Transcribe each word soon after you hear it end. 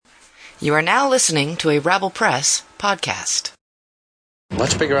You are now listening to a Rabble Press podcast.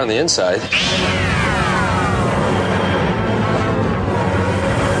 Much bigger on the inside.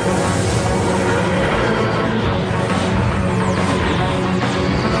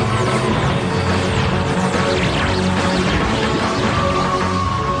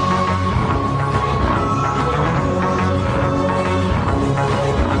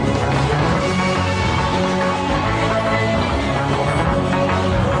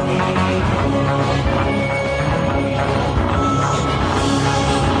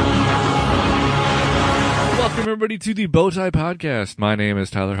 Everybody to the Bowtie Podcast. My name is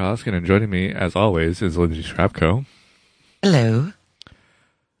Tyler Hoskin, and joining me, as always, is Lindsay Scrapco. Hello.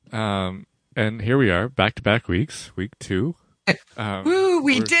 And here we are, back-to-back weeks, week 2. Woo,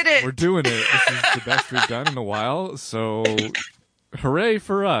 we did it! We're doing it. This is the best we've done in a while, so hooray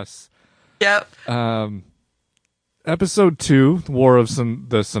for us. Yep. Episode 2, War of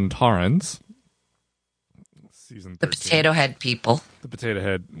the Sontarans. Season 13. The Potato Head people. The Potato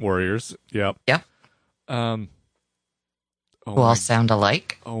Head Warriors. Yep. Yep. Who all sound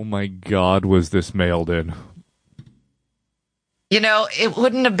alike. Oh my God, was this mailed in? You know, it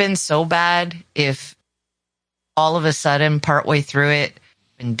wouldn't have been so bad if all of a sudden, partway through it,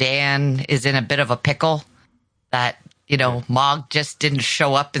 when Dan is in a bit of a pickle, that, you know, Mog just didn't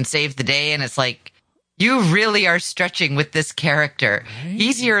show up and save the day, and it's like, you really are stretching with this character. Right?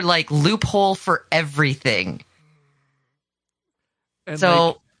 He's your, like, loophole for everything. And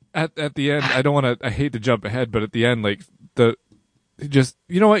so... Like, at the end, I hate to jump ahead, but at the end, like,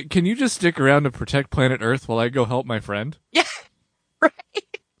 you know what? Can you just stick around to protect planet Earth while I go help my friend? Yeah, right.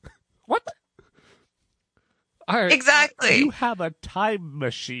 What? Exactly. You have a time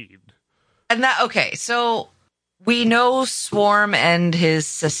machine. And okay, so we know Swarm and his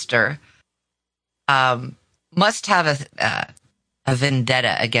sister must have a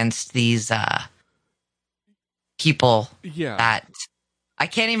vendetta against these people that I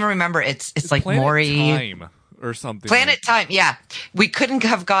can't even remember. It's like Planet Maury Time or something. Planet Time, yeah. We couldn't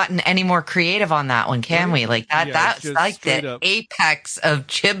have gotten any more creative on that one, can we? Like that's like the apex of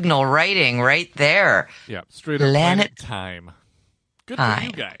Chibnall writing right there. Yeah, straight up Planet Time. Good for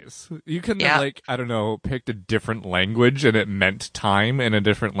you guys. You couldn't have, like, I don't know, picked a different language and it meant time in a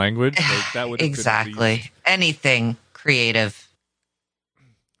different language. Like, that would have exactly. Anything creative.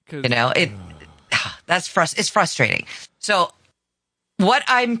 You know, it's frustrating. So what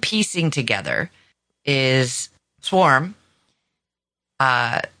I'm piecing together is Swarm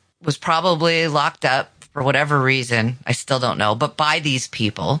was probably locked up for whatever reason. I still don't know, but by these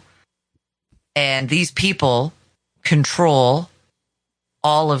people. And these people control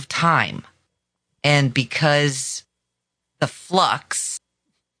all of time. And because the flux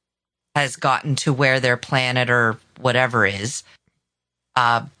has gotten to where their planet or whatever is,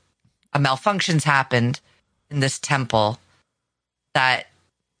 a malfunction's happened in this temple that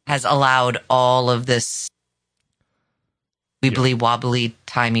has allowed all of this wibbly-wobbly,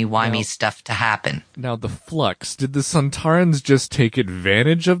 timey-wimey stuff to happen. Now, the flux, did the Sontarans just take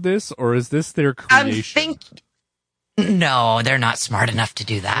advantage of this, or is this their creation? No, they're not smart enough to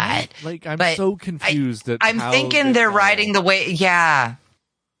do that. Like, I'm so confused. I'm thinking they're riding the way... Yeah.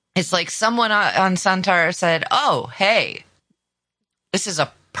 It's like someone on Sontar said, oh, hey, this is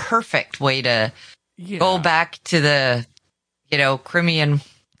a perfect way to go back to the, Crimean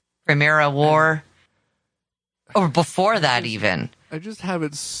War, or before that even. I just have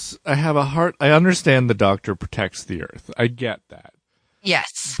I have a heart. I understand the Doctor protects the Earth. I get that.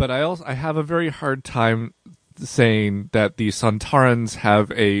 Yes. But I have a very hard time saying that the Sontarans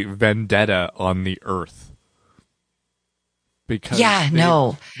have a vendetta on the Earth. Because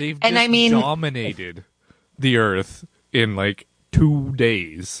they've just dominated the Earth in like 2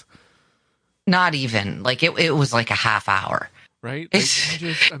 days. Not even. Like it was like a half hour. Right?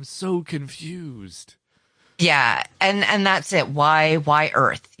 Like, I'm so confused. Yeah, and that's it. Why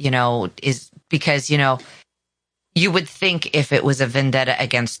Earth? Is because, you would think if it was a vendetta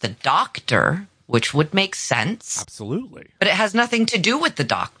against the Doctor, which would make sense. Absolutely. But it has nothing to do with the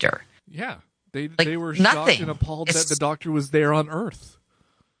Doctor. Yeah. They were shocked and appalled that the Doctor was there on Earth.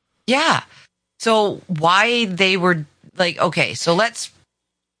 Yeah. So why they were like, okay, so let's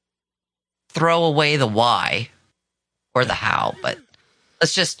throw away the why or the how, but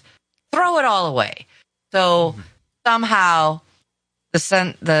let's just throw it all away. So somehow the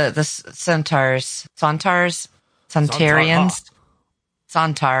Sontars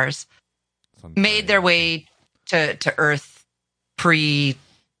made their way to Earth pre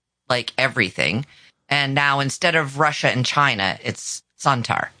like everything, and now instead of Russia and China, it's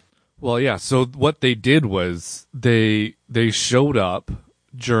Sontar. Well, yeah. So what they did was they showed up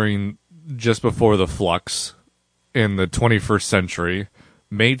during just before the flux in the 21st century,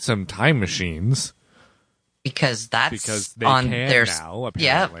 made some time machines. Because they on can their now,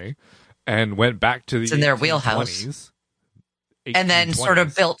 apparently. And went back to the it's in their wheelhouse. 1820s. And then sort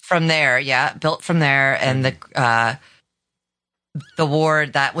of built from there. Yeah, built from there. And the war,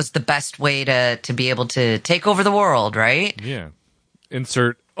 that was the best way to be able to take over the world, right? Yeah.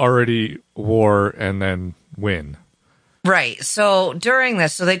 Insert already war and then win. Right. So during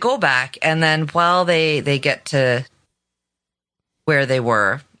this, so they go back, and then while they get to where they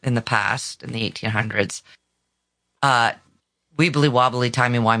were in the past, in the 1800s, weebly wobbly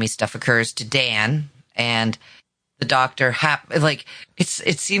timey wimey stuff occurs to Dan, and the doctor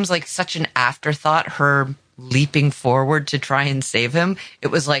it seems like such an afterthought, her leaping forward to try and save him. It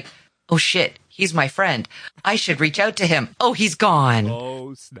was like, oh shit, he's my friend, I should reach out to him. Oh, he's gone.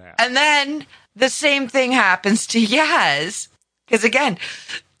 Oh snap. And then the same thing happens to Yaz, because again,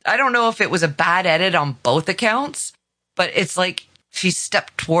 I don't know if it was a bad edit on both accounts, but it's like she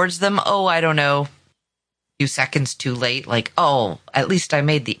stepped towards them, oh, I don't know, few seconds too late, like, oh, at least I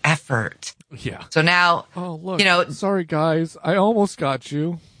made the effort. Yeah. So now, oh, look, sorry guys, I almost got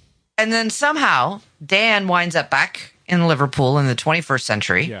you. And then somehow Dan winds up back in Liverpool in the 21st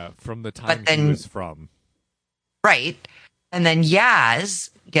century. Yeah, from the time he was from. Right. And then Yaz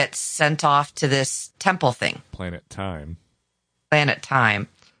gets sent off to this temple thing. Planet Time.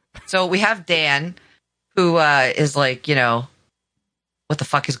 So we have Dan, who is like, what the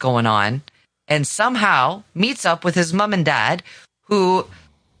fuck is going on? And somehow meets up with his mom and dad, who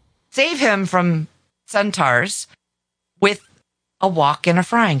save him from centaurs with a wok in a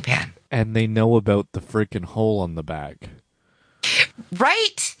frying pan. And they know about the freaking hole on the back.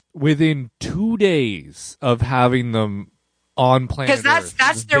 Right? Within 2 days of having them on planet Earth. Because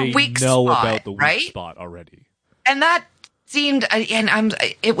that's their weak spot, know about the weak right? spot already. And that seemed,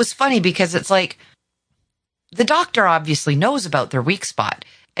 it was funny because it's like, the doctor obviously knows about their weak spot.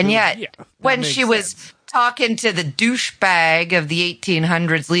 And yet, when she was talking to the douchebag of the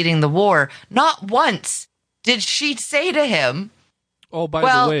 1800s leading the war, not once did she say to him, oh, by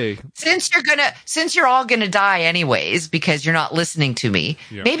the way, since you're all gonna die anyways because you're not listening to me,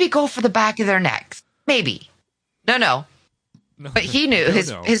 maybe go for the back of their necks. Maybe. No. But he knew.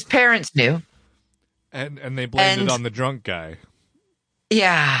 His parents knew. And they blamed it on the drunk guy.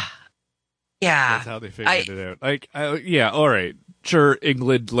 Yeah. That's how they figured it out. Like, all right. Sure,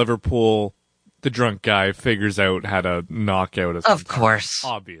 England, Liverpool, the drunk guy figures out how to knock out a Of course.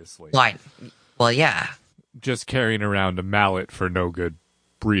 Obviously. Why? Well, yeah. Just carrying around a mallet for no good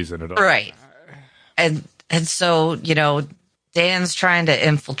reason at all. Right. And so, Dan's trying to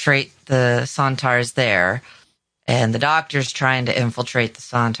infiltrate the Centaurs there, and the doctor's trying to infiltrate the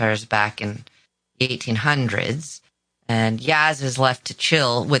Centaurs back in the 1800s, and Yaz is left to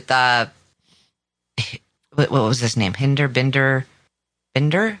chill with what was his name? Vinder?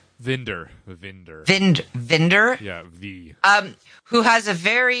 Vinder. Yeah, V. Who has a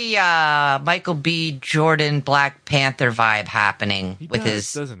very Michael B. Jordan Black Panther vibe happening with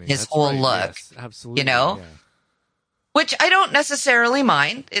his whole look. Yes, absolutely. Yeah. Which I don't necessarily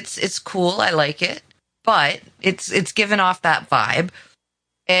mind. It's cool. I like it. But it's given off that vibe.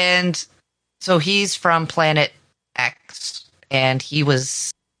 And so he's from Planet X, and he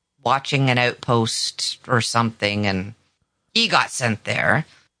was watching an outpost or something, and he got sent there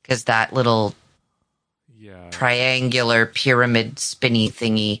because that little triangular pyramid spinny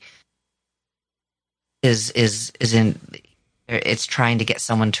thingy is in. It's trying to get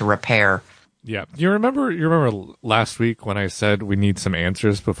someone to repair. Yeah, you remember last week when I said we need some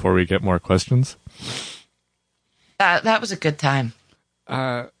answers before we get more questions? That was a good time.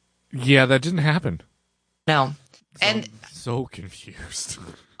 Yeah, that didn't happen. No, so, and I'm so confused.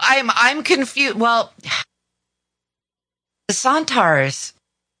 I'm confused. Well, the Centaurs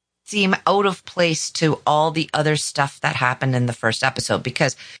seem out of place to all the other stuff that happened in the first episode,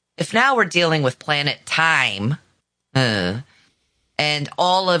 because if now we're dealing with Planet Time, and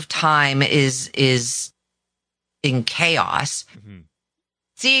all of time is in chaos,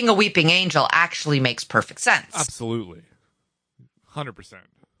 seeing a weeping angel actually makes perfect sense. Absolutely. 100%.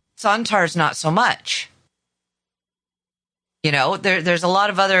 Centaurs, not so much. There's a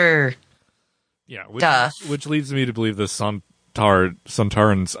lot of other stuff. Which leads me to believe the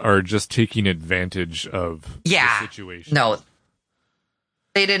Centaurans are just taking advantage of the situation. No.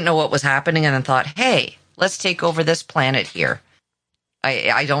 They didn't know what was happening and then thought, hey, let's take over this planet here.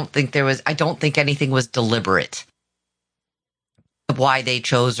 I don't think anything was deliberate. Why they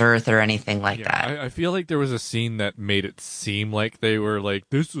chose Earth or anything like that. I feel like there was a scene that made it seem like they were like,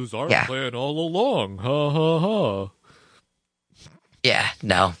 this was our plan all along. Ha ha ha. Yeah,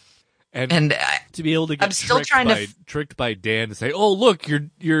 no. And to be able to get I'm still tricked by Dan to say, "Oh, look,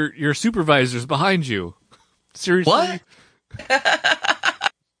 your supervisor's behind you." Seriously? What?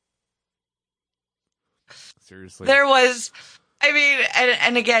 Seriously. There was, I mean,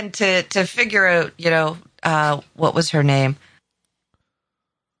 and again, to figure out, what was her name?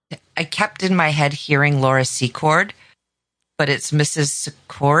 I kept in my head hearing Laura Secord, but it's Mrs.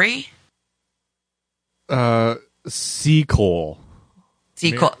 Sikori. Seacole.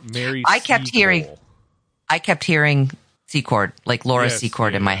 Seacole. Mary I kept hearing Secord, like Laura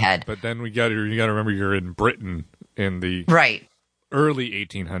Secord in my head. But then you got to remember you're in Britain in the early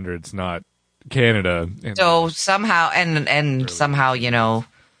 1800s, not Canada. So somehow, and somehow,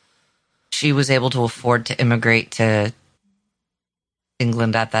 she was able to afford to immigrate to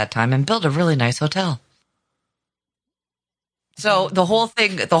England at that time and build a really nice hotel. So the whole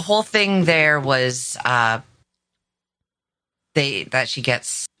thing there was that she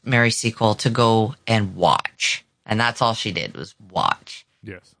gets Mary Seacole to go and watch, and that's all she did was watch.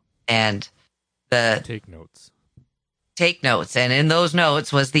 Yes, and take notes, and in those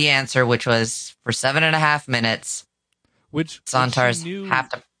notes was the answer, which was for 7.5 minutes. Which Centaurs have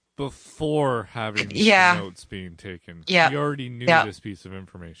to before having the notes being taken. Yeah, you already knew this piece of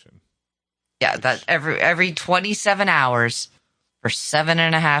information. Yeah, that every 27 hours for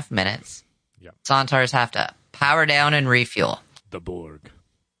 7.5 minutes. Yeah, Centaurs have to power down and refuel. The Borg.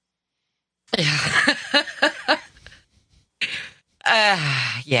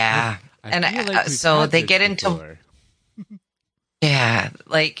 Yeah. So they get into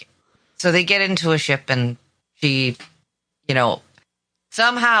so they get into a ship, and she,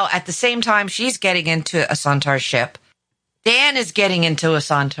 somehow at the same time she's getting into a Centaur ship, Dan is getting into a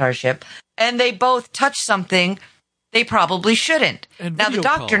Centaur ship, and they both touch something they probably shouldn't. Now the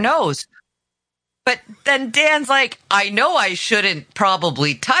doctor knows, but then Dan's like, I know I shouldn't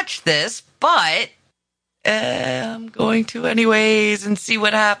probably touch this, but I'm going to anyways and see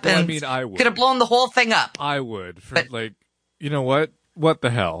what happens. Well, I mean, I would. Could have blown the whole thing up. I would. You know what? What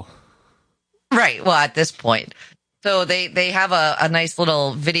the hell? Right. Well, at this point. So they have a nice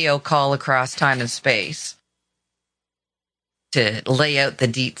little video call across time and space to lay out the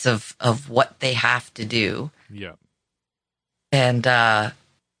deets of what they have to do. Yeah. And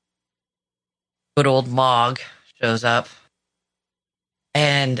good old Mog shows up.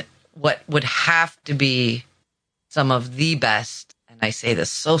 And what would have to be some of the best, and I say this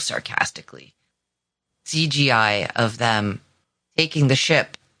so sarcastically, CGI of them taking the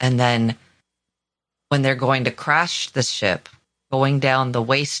ship, and then when they're going to crash the ship, going down the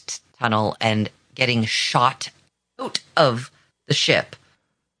waste tunnel and getting shot out of the ship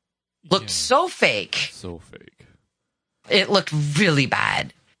looked so fake. So fake. It looked really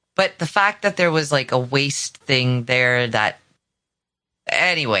bad. But the fact that there was like a waste thing there that,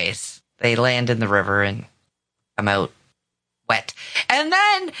 anyways, they land in the river and come out wet. And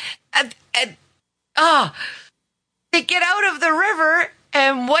then, they get out of the river,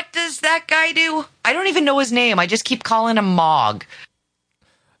 and what does that guy do? I don't even know his name. I just keep calling him Mog.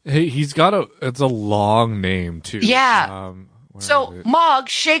 Hey, it's a long name, too. Yeah. So Mog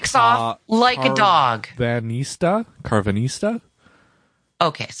shakes off like a dog. Carvanista?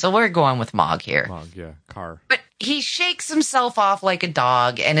 Okay, so we're going with Mog here. Mog, yeah. Car. But he shakes himself off like a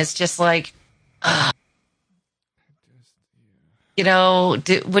dog, and it's just like,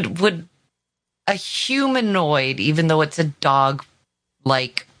 would a humanoid, even though it's a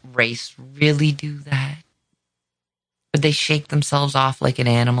dog-like race, really do that? Would they shake themselves off like an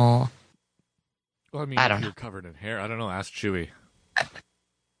animal? Well, I mean, if you're covered in hair, I don't know. Ask Chewie.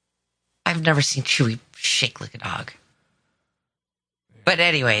 I've never seen Chewie shake like a dog. But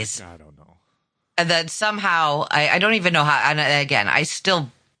anyways. I don't know. And then somehow, I don't even know how, and again, I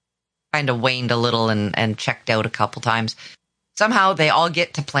still kind of waned a little and checked out a couple times. Somehow they all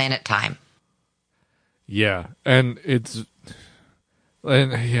get to planet time. Yeah, I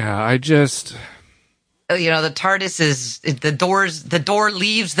just... The TARDIS is the door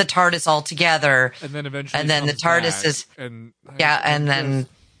leaves the TARDIS altogether, and then eventually, and then the TARDIS is I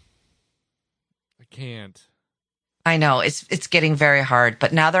can't. I know it's getting very hard,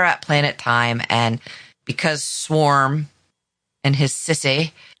 but now they're at planet time, and because Swarm and his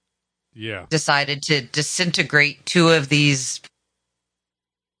sissy decided to disintegrate two of these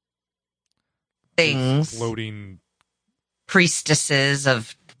things, floating priestesses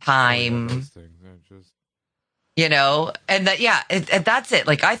of time. And that's it.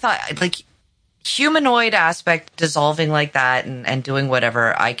 Like, I thought, like, humanoid aspect dissolving like that and doing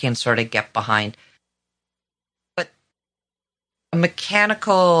whatever I can sort of get behind. But a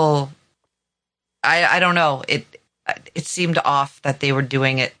mechanical, I don't know. It seemed off that they were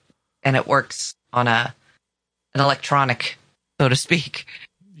doing it and it works on an electronic, so to speak.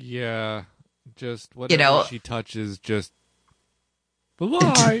 Yeah, just whatever she touches, just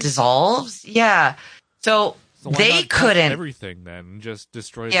dissolves. Yeah, so they couldn't everything then just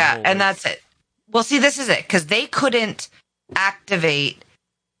destroy. Yeah, the whole and that's it. Well, see, this is it because they couldn't activate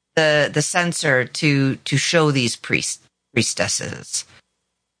the sensor to show these priestesses.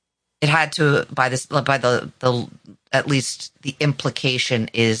 It had to by the at least the implication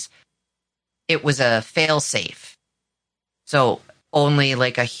is it was a failsafe. So only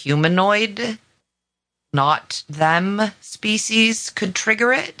like a humanoid, not them species could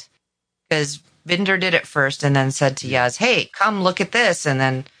trigger it, because Vinder did it first and then said to Yaz, "Hey, come look at this," and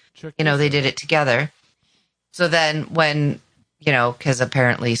then they did it together. So then when because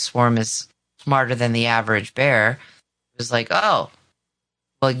apparently Swarm is smarter than the average bear, it was like, oh,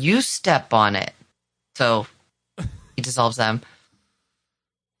 well, you step on it. So he dissolves them.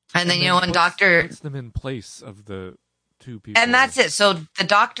 And then, when Dr. puts them in place of the two people. And that's it. So the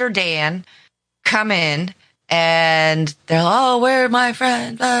Dr. Dan come in and they're like, oh, where are my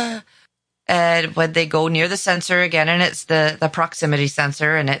friends? And when they go near the sensor again, and it's the proximity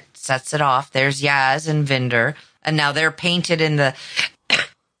sensor, and it sets it off, there's Yaz and Vinder. And now they're painted in the...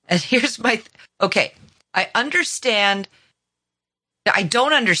 And here's my... Okay, I understand... I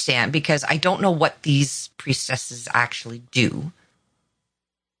don't understand because I don't know what these priestesses actually do.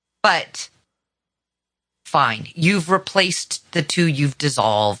 But fine, you've replaced the two you've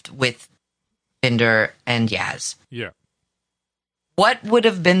dissolved with Vinder and Yaz. Yeah. What would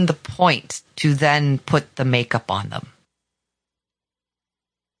have been the point to then put the makeup on them?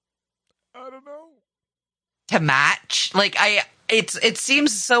 I don't know. To match? It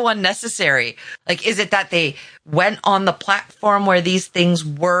seems so unnecessary. Like, is it that they went on the platform where these things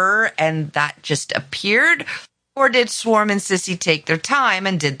were and that just appeared? Or did Swarm and Sissy take their time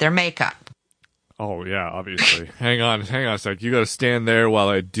and did their makeup? Oh, yeah, obviously. hang on a sec. You gotta stand there while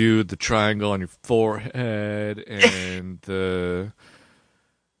I do the triangle on your forehead and the...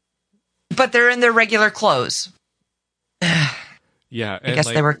 But they're in their regular clothes. Yeah. I guess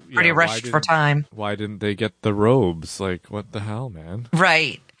they were pretty rushed for time. Why didn't they get the robes? Like, what the hell, man?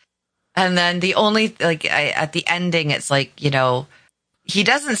 Right. And then the only, at the ending, it's like, he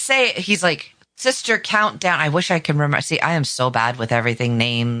doesn't say, he's like, sister countdown. I wish I could remember. See, I am so bad with everything,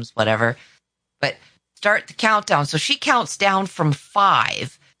 names, whatever. But start the countdown. So she counts down from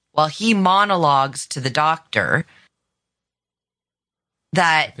 5 while he monologues to the doctor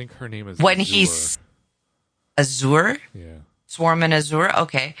that I think her name is when Azure. he's Azure? Yeah. Swarm and Azure?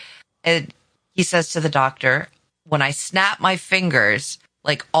 Okay. And he says to the doctor, when I snap my fingers,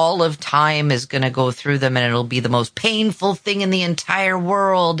 like all of time is going to go through them and it'll be the most painful thing in the entire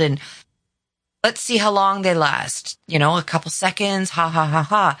world. And let's see how long they last. A couple seconds. Ha, ha, ha,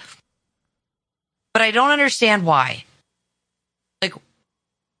 ha. But I don't understand why. Like,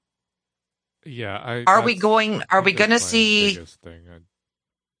 yeah, are we going to see?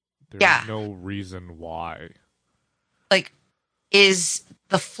 There's no reason why. Like, is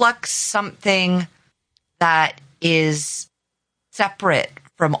the flux something that is separate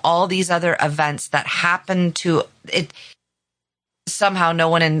from all these other events that happen to it? Somehow no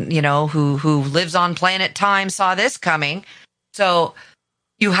one who lives on planet time saw this coming. So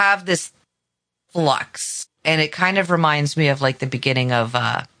you have this flux, and it kind of reminds me of like the beginning of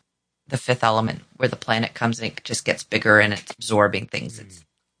the Fifth Element, where the planet comes and it just gets bigger and it's absorbing things. It's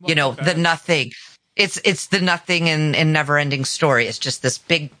the nothing. It's the nothing in Never Ending Story. It's just this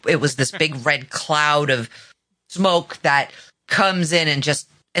big red cloud of smoke that comes in and just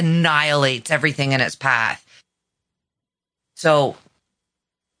annihilates everything in its path. So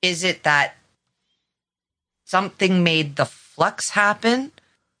is it that something made the flux happen?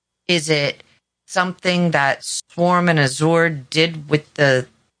 Is it something that Swarm and Azure did with the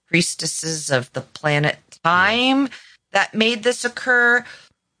priestesses of the planet Time that made this occur?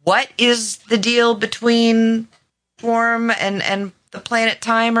 What is the deal between Swarm and the planet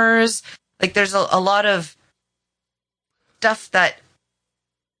Timers? Like, there's a lot of stuff that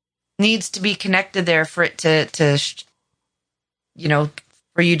needs to be connected there for it to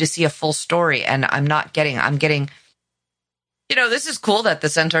for you to see a full story. And I'm getting, this is cool that the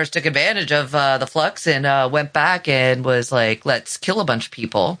Centaurs took advantage of the flux and went back and was like, let's kill a bunch of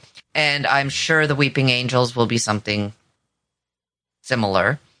people. And I'm sure the Weeping Angels will be something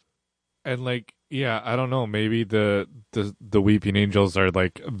similar. And I don't know, maybe the Weeping Angels are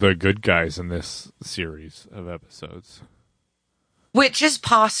like the good guys in this series of episodes. Which is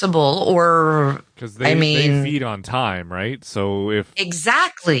possible, or because they feed on time, right? So if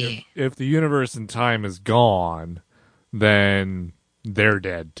the universe and time is gone, then they're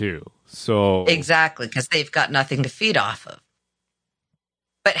dead too. So exactly, because they've got nothing to feed off of.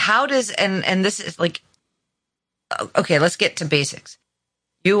 But how does and this is like, okay, let's get to basics.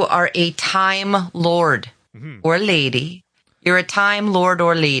 You are a time lord or lady. You're a time lord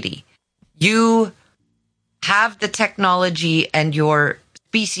or lady. You have the technology, and your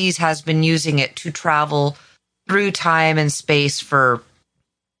species has been using it to travel through time and space for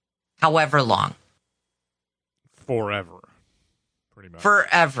however long. Forever. Pretty much.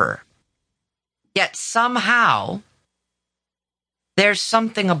 Forever. Yet somehow there's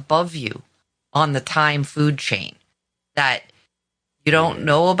something above you on the time food chain that you don't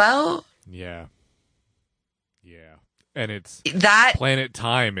know about. Yeah. Yeah. And it's that Planet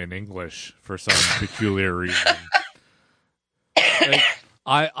Time in English for some peculiar reason. Like,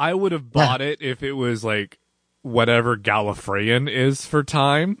 I would have bought it if it was like whatever Gallifreyan is for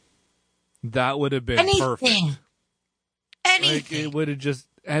time. That would have been perfect. Anything. Like, it would have just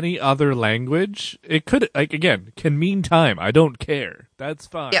any other language. It could, like, again, can mean time. I don't care. That's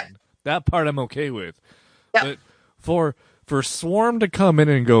fine. Yep. That part I'm okay with. Yep. But for Swarm to come in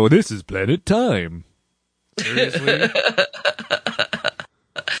and go, this is Planet Time. Seriously?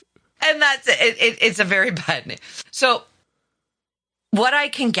 And that's it. It's a very bad name. So what I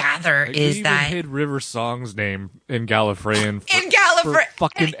can gather is that hid River Song's name in Gallifreyan for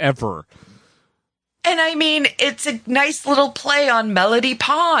fucking ever. And I mean, it's a nice little play on Melody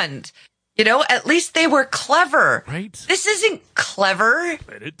Pond. You know, at least they were clever. Right? This isn't clever.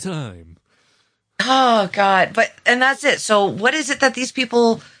 Planet Time. Oh, God. And that's it. So what is it that these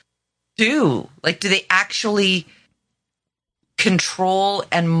people do? Like, do they actually control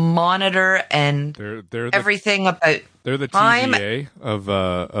and monitor and they're everything about they're the time? TVA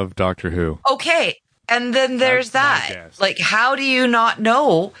of Doctor Who. Okay. And then there's that. Like, how do you not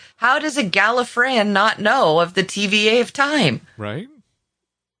know? How does a Gallifreyan not know of the TVA of time? Right?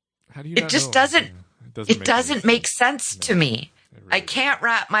 How do you? It just doesn't. It doesn't make sense to me. Really I can't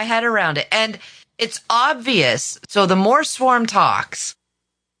wrap my head around it, and it's obvious. So the more Swarm talks,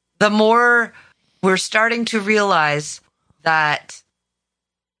 the more we're starting to realize that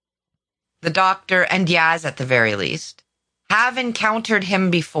the Doctor and Yaz, at the very least, have encountered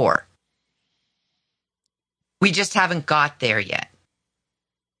him before. We just haven't got there yet.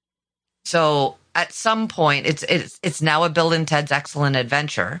 So at some point, it's now a Bill and Ted's Excellent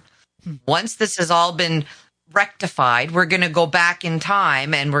Adventure. Once this has all been rectified, we're going to go back in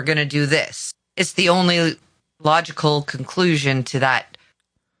time and we're going to do this. It's the only logical conclusion to that.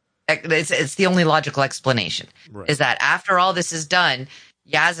 It's the only logical explanation. Right. Is that after all this is done,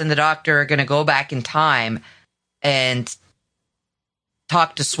 Yaz and the Doctor are going to go back in time and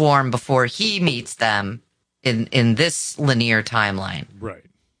talk to Swarm before he meets them in this linear timeline. Right.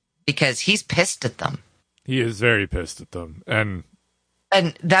 Because he's pissed at them. He is very pissed at them. And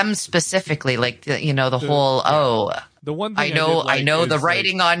them specifically, like, you know, the one thing I know the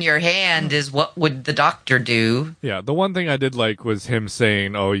writing on your hand is what would the Doctor do. Yeah, the one thing I did like was him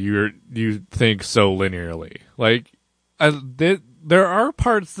saying, "Oh, you think so linearly." Like, there are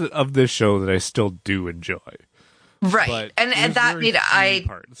parts of this show that I still do enjoy. Right, and that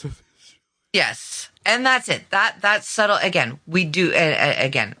parts of this. Yes, and that's it. That's subtle. Again, we do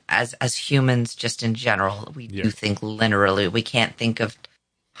again as humans, just in general, we do think linearly. We can't think of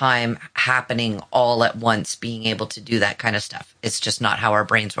time happening all at once, being able to do that kind of stuff. It's just not how our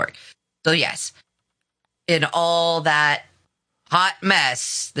brains work. So yes, in all that hot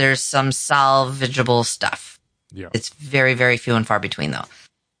mess, there's some salvageable stuff. Yeah, it's very, very few and far between, though.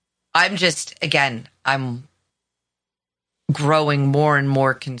 I'm growing more and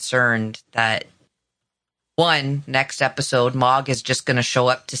more concerned that next episode, Mog is just going to show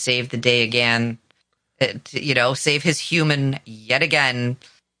up to save the day again, save his human yet again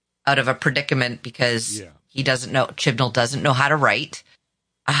out of a predicament because he doesn't know, Chibnall doesn't know how to write.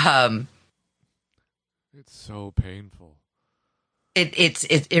 It's so painful.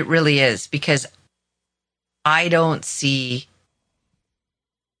 It really is, because I don't see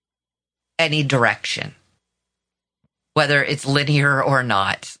any direction, whether it's linear or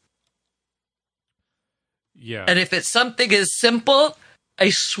not. Yeah. And if it's something as simple, I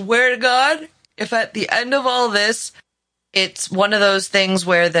swear to God, if at the end of all this, it's one of those things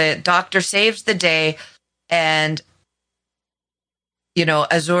where the Doctor saves the day and,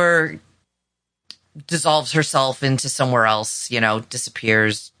 Azur dissolves herself into somewhere else,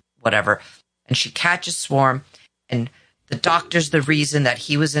 disappears, whatever. And she catches Swarm, and the Doctor's the reason that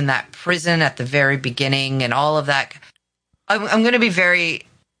he was in that prison at the very beginning and all of that. I'm going to be very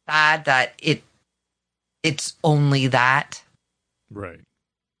sad that it's only that. Right.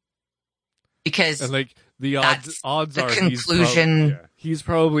 Because and The odds the are conclusion. He's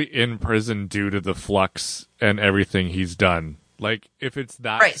probably in prison due to the flux and everything he's done. Like, if it's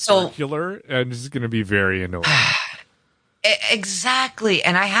that circular, and it's going to be very annoying. Exactly.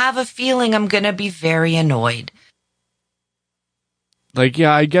 And I have a feeling I'm going to be very annoyed. Like,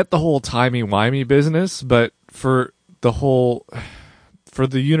 yeah, I get the whole timey-wimey business, but for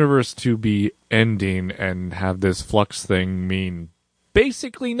the universe to be ending and have this flux thing mean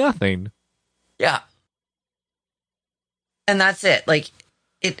basically nothing. Yeah. And that's it. Like,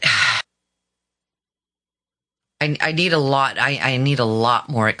 I need a lot. I need a lot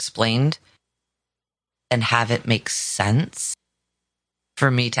more explained and have it make sense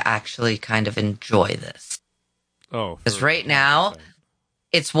for me to actually kind of enjoy this. Oh, because right now,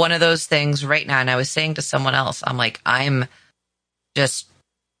 it's one of those things right now. And I was saying to someone else, I'm like, I'm just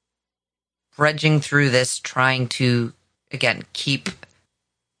trudging through this, trying to, again, keep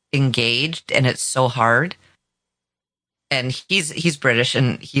engaged. And it's so hard. And he's British,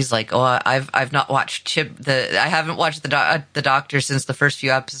 and he's like, oh, I've not watched I haven't watched the Doctor since the first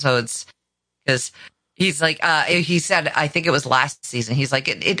few episodes, because he's like, he said, I think it was last season. He's like,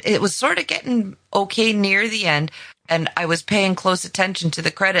 it was sort of getting okay near the end, and I was paying close attention to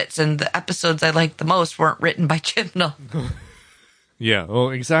the credits, and the episodes I liked the most weren't written by Chibnall. Yeah,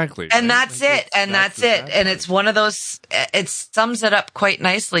 well, exactly. And right? That's it. And that's it. And it's one of those, it sums it up quite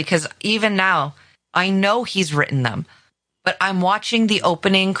nicely, because even now, I know he's written them. But I'm watching the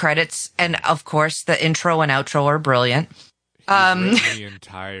opening credits, and of course, the intro and outro are brilliant. He's written the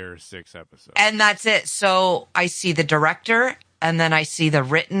entire 6 episodes. And that's it. So I see the director, and then I see the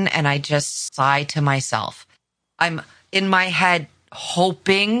written, and I just sigh to myself. I'm in my head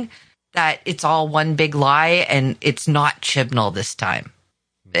hoping that it's all one big lie, and it's not Chibnall this time.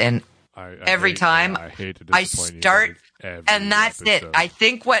 And every time I start, and that's it. I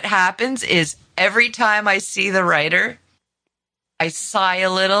think what happens is every time I see the writer, I sigh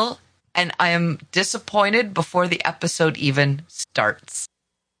a little, and I am disappointed before the episode even starts.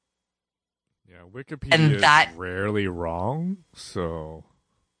 Yeah, Wikipedia is rarely wrong, so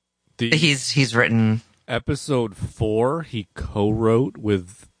he's written episode 4. He co-wrote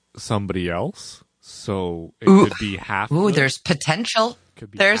with somebody else, so it could be half. Ooh, there's potential.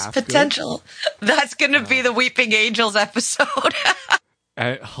 There's potential. Good. That's going to be the Weeping Angels episode.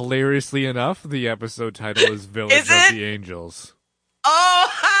 Hilariously enough, the episode title is Village of the Angels.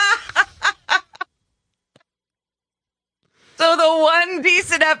 Oh! So the one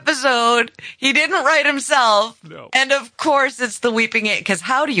decent episode he didn't write himself. No. And of course it's the Weeping Angels. Because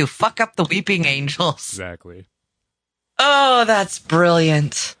how do you fuck up the Weeping Angels? Exactly. Oh, that's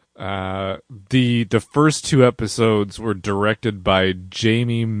brilliant. The first 2 episodes were directed by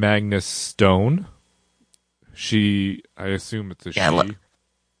Jamie Magnus Stone. I assume it's a she.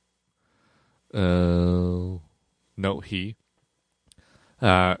 No, he.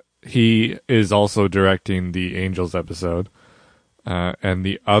 He is also directing the Angels episode, and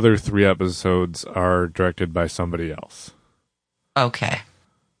the other 3 episodes are directed by somebody else. Okay.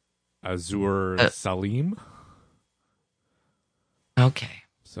 Azur Salim. Okay.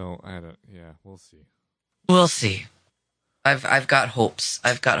 So we'll see. We'll see. I've got hopes.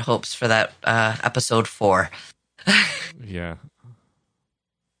 I've got hopes for that episode 4. Yeah.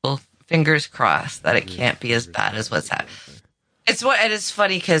 Well, fingers crossed that it can't be as bad as what's happening. It is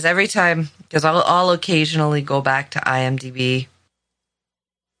funny because every time, because I'll occasionally go back to IMDb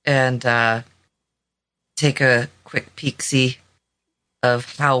and take a quick peek-see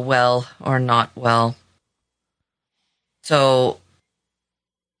of how well or not well. So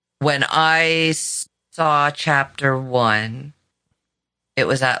when I saw chapter 1, it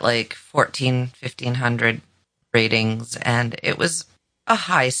was at like 1,500 ratings, and it was a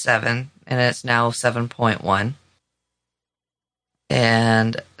high 7, and it's now 7.1.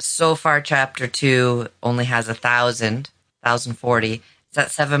 And so far, chapter 2 only has 1,040. It's at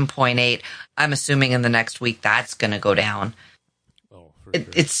 7.8. I'm assuming in the next week that's going to go down. Oh, sure.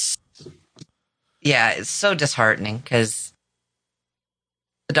 It's so disheartening because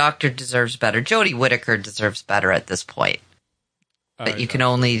the Doctor deserves better. Jodie Whittaker deserves better at this point. But you can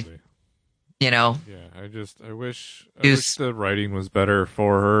only, Yeah, I wish the writing was better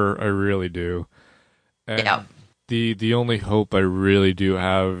for her. I really do. And yeah. The only hope I really do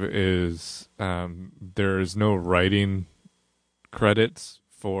have is there is no writing credits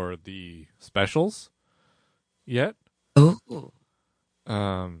for the specials yet. Ooh.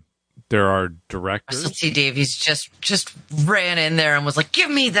 There are directors. Russell T Davies just ran in there and was like, "Give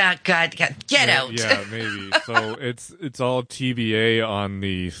me that guy, get out." Yeah, maybe. So it's all TBA on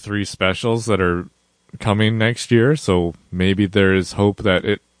the 3 specials that are coming next year. So maybe there is hope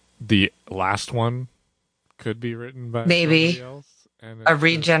that the last one could be written by maybe somebody else. And a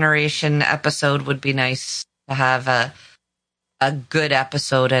regeneration episode would be nice to have a good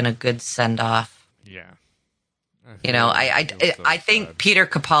episode and a good send off. Yeah. I think Peter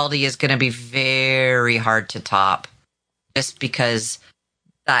Capaldi is going to be very hard to top, just because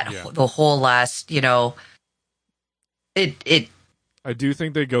the whole last, it. I do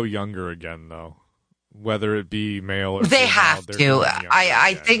think they go younger again, though, whether it be male or they female, have to.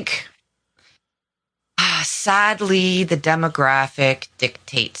 I think. Sadly, the demographic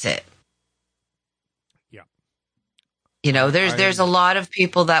dictates it. Yeah. There's a lot of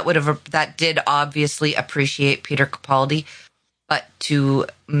people that did obviously appreciate Peter Capaldi, but to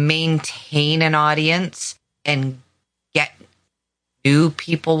maintain an audience and get new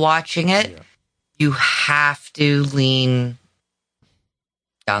people watching it, you have to lean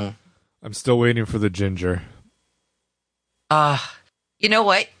young. I'm still waiting for the ginger. You know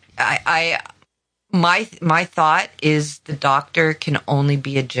what? My thought is the Doctor can only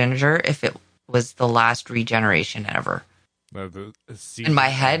be a ginger if it was the last regeneration ever. The in my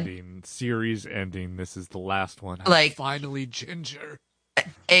head, series ending. This is the last one. Like, finally ginger.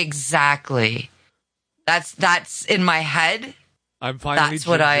 Exactly. That's in my head. I'm finally that's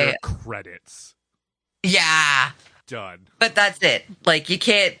ginger. What credits. Yeah. Done. But that's it. Like, you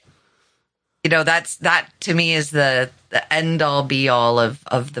can't. That to me is the end all be all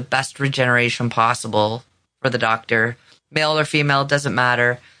of the best regeneration possible for the Doctor, male or female, doesn't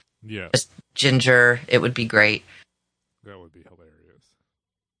matter. Yeah. Just ginger. It would be great. That would be hilarious.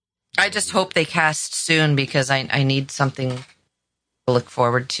 I just hope they cast soon, because I need something to look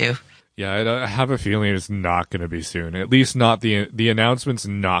forward to. Yeah, I have a feeling it's not going to be soon. At least not the announcement's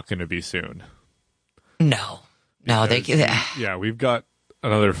not going to be soon. No, yeah, we've got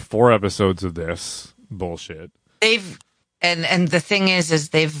another 4 episodes of this bullshit. And the thing is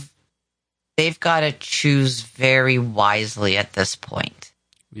they've got to choose very wisely at this point.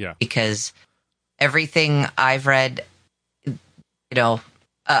 Yeah, because everything I've read,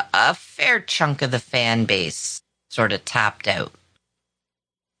 a fair chunk of the fan base sort of tapped out.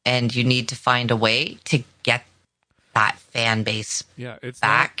 And you need to find a way to get that fan base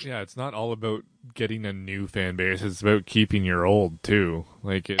back. It's not all about getting a new fan base. It's about keeping your old too.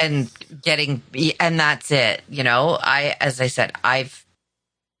 And that's it. As I said,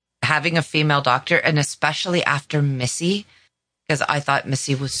 having a female Doctor, and especially after Missy, because I thought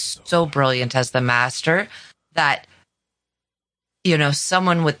Missy was so brilliant as the Master, that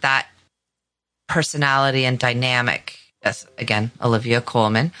someone with that personality and dynamic, yes, again, Olivia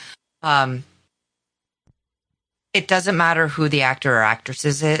Colman, it doesn't matter who the actor or actress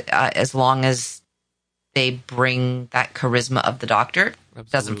is, as long as they bring that charisma of the Doctor. Absolutely.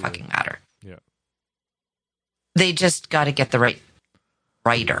 It doesn't fucking matter. Yeah. They just got to get the right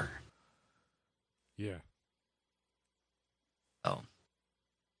writer. Yeah. So.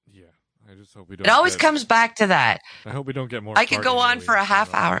 Yeah. I just hope we don't. It always comes back to that. I hope we don't get more. I could go on for a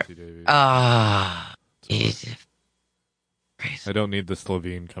half hour. Jesus. I don't need the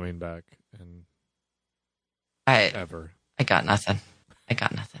Slovene coming back and ever. I got nothing.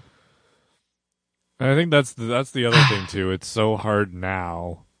 I think that's the other thing too. It's so hard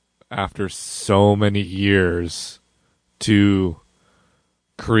now, after so many years, to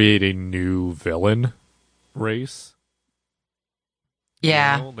create a new villain race.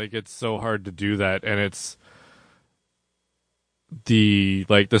 Yeah, it's so hard to do that, and it's the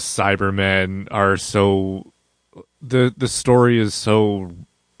Cybermen are so. The story is so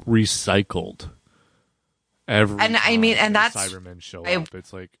recycled. And that's Cybermen show up.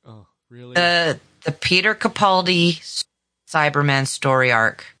 It's like, oh, really? The Peter Capaldi Cyberman story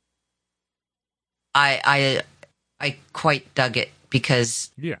arc. I quite dug it,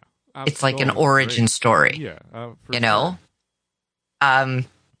 because it's like an origin story. Yeah, sure. And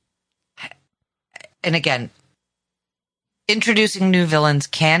again, introducing new villains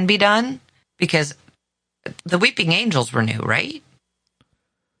can be done, because the Weeping Angels were new, right?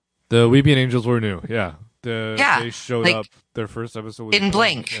 The Weeping Angels were new, yeah. They showed up. Their first episode was in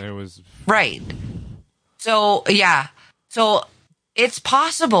Blink, and it was right. So it's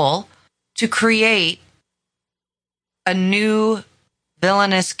possible to create a new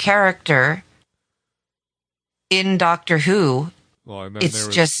villainous character in Doctor Who. Well, and then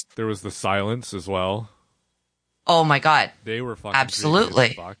there was the Silence as well. Oh my God, they were fucking absolutely.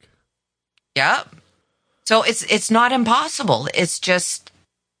 Fuck. Yep. So it's not impossible. It's just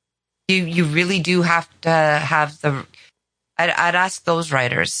you really do have to have the. I'd ask those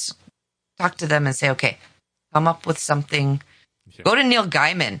writers, talk to them and say, okay, come up with something. Yeah. Go to Neil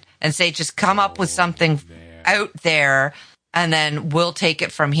Gaiman and say, just come up with something out there and then we'll take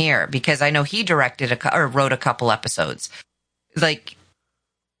it from here, because I know he directed or wrote a couple episodes. Like,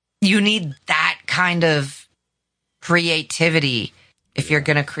 you need that kind of creativity if you're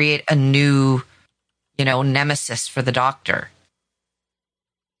going to create a new, nemesis for the Doctor.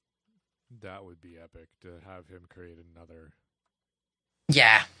 That would be epic to have him create another.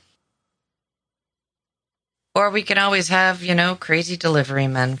 Yeah. Or we can always have, crazy delivery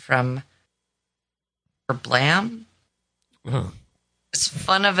men for Blam. As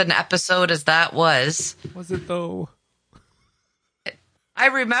fun of an episode as that was. Was it though? I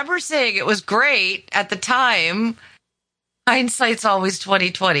remember saying it was great at the time. Hindsight's always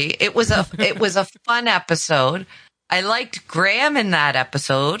 20/20. It was a fun episode. I liked Graham in that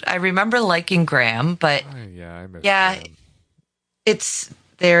episode. I remember liking Graham, but I miss Graham.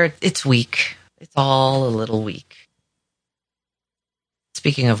 It's weak. It's all a little weak.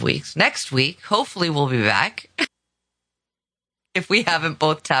 Speaking of weeks, next week, hopefully we'll be back. If we haven't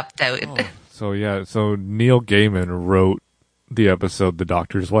both tapped out. So Neil Gaiman wrote the episode The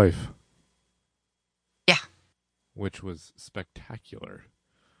Doctor's Wife. Yeah. Which was spectacular.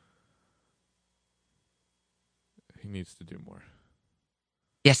 He needs to do more.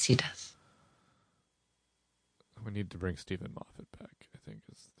 Yes, he does. We need to bring Stephen Moffat back, I think,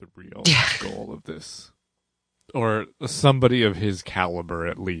 is the real goal of this. Or somebody of his caliber,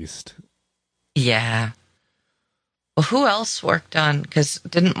 at least. Yeah. Well, who else worked on... Because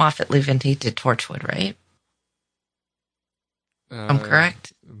didn't Moffat leave and he did Torchwood, right? I'm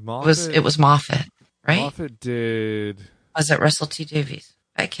correct? It was Moffat, right? Moffat did... Was it Russell T. Davies?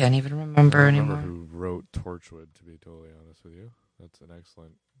 I can't even remember anymore. Who wrote Torchwood, to be totally honest with you. That's an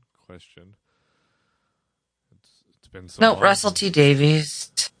excellent question. It's been so long. Russell T.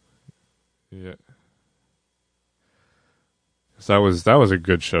 Davies. Yeah. So that was a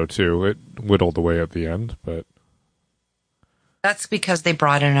good show too. It whittled away at the end, but that's because they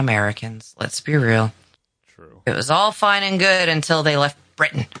brought in Americans. Let's be real. True. It was all fine and good until they left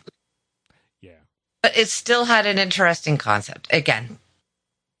Britain. Yeah. But it still had an interesting concept. Again,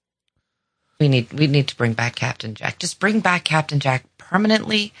 we need to bring back Captain Jack. Just bring back Captain Jack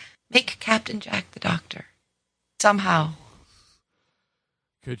permanently. Make Captain Jack the Doctor. Somehow.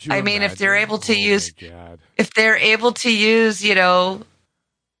 Could you imagine? If they're able to use Peter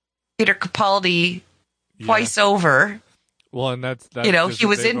Capaldi twice over. Well, and that's he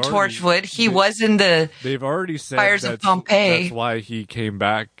was in Torchwood. He was in the They've already said Fires of Pompeii. That's why he came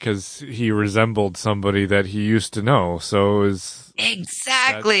back, because he resembled somebody that he used to know. So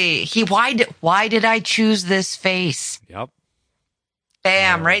exactly. Why did I choose this face? Yep.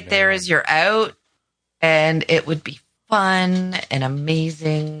 Bam! There is your out, and it would be fun and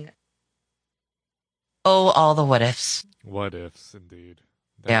amazing. Oh, all the what ifs. What ifs, indeed.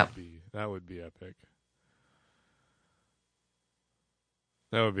 That would be epic.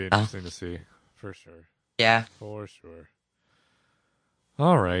 That would be interesting to see, for sure. Yeah. For sure.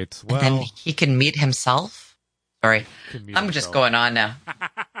 All right. Well, and then he can meet himself. Sorry. Just going on now.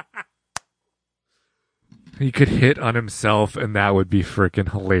 He could hit on himself, and that would be freaking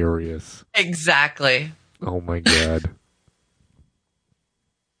hilarious. Exactly. Oh my god.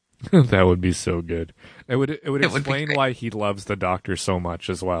 That would be so good. It would explain why he loves the Doctor so much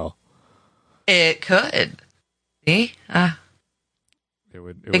as well. It could. See?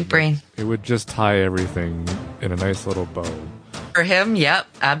 Big brain. It would just tie everything in a nice little bow. For him, yep,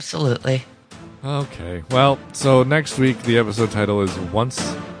 absolutely. Okay. Well, so next week the episode title is Once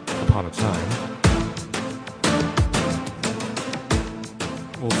Upon a Time.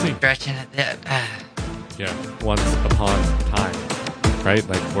 We'll see. Stretching it. Yeah, Once Upon Time. Right?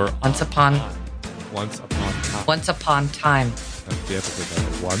 Like we're Once Upon Time. Once Upon Time. Once Upon Time. That's the episode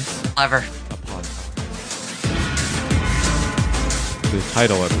title. Once Clever. Upon Time. The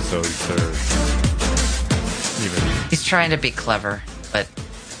title episodes are even... He's trying to be clever, but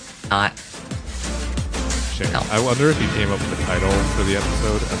not. Shame. No. I wonder if he came up with the title for the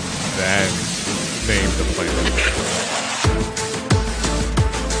episode and then named the planet.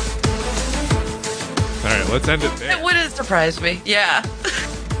 Alright, let's end it there. It wouldn't surprise me. Yeah.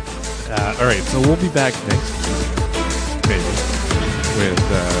 Alright, so we'll be back next week, maybe, with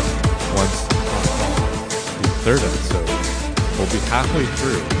Once Upon a Time, the third episode. We'll be halfway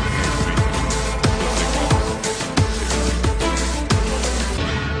through next week.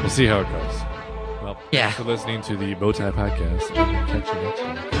 We'll see how it goes. Well, thanks for listening to the Bowtie Podcast, and we'll catch you next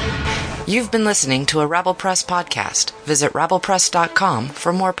week. You've been listening to a Rabble Press podcast. Visit rabblepress.com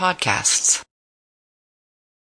for more podcasts.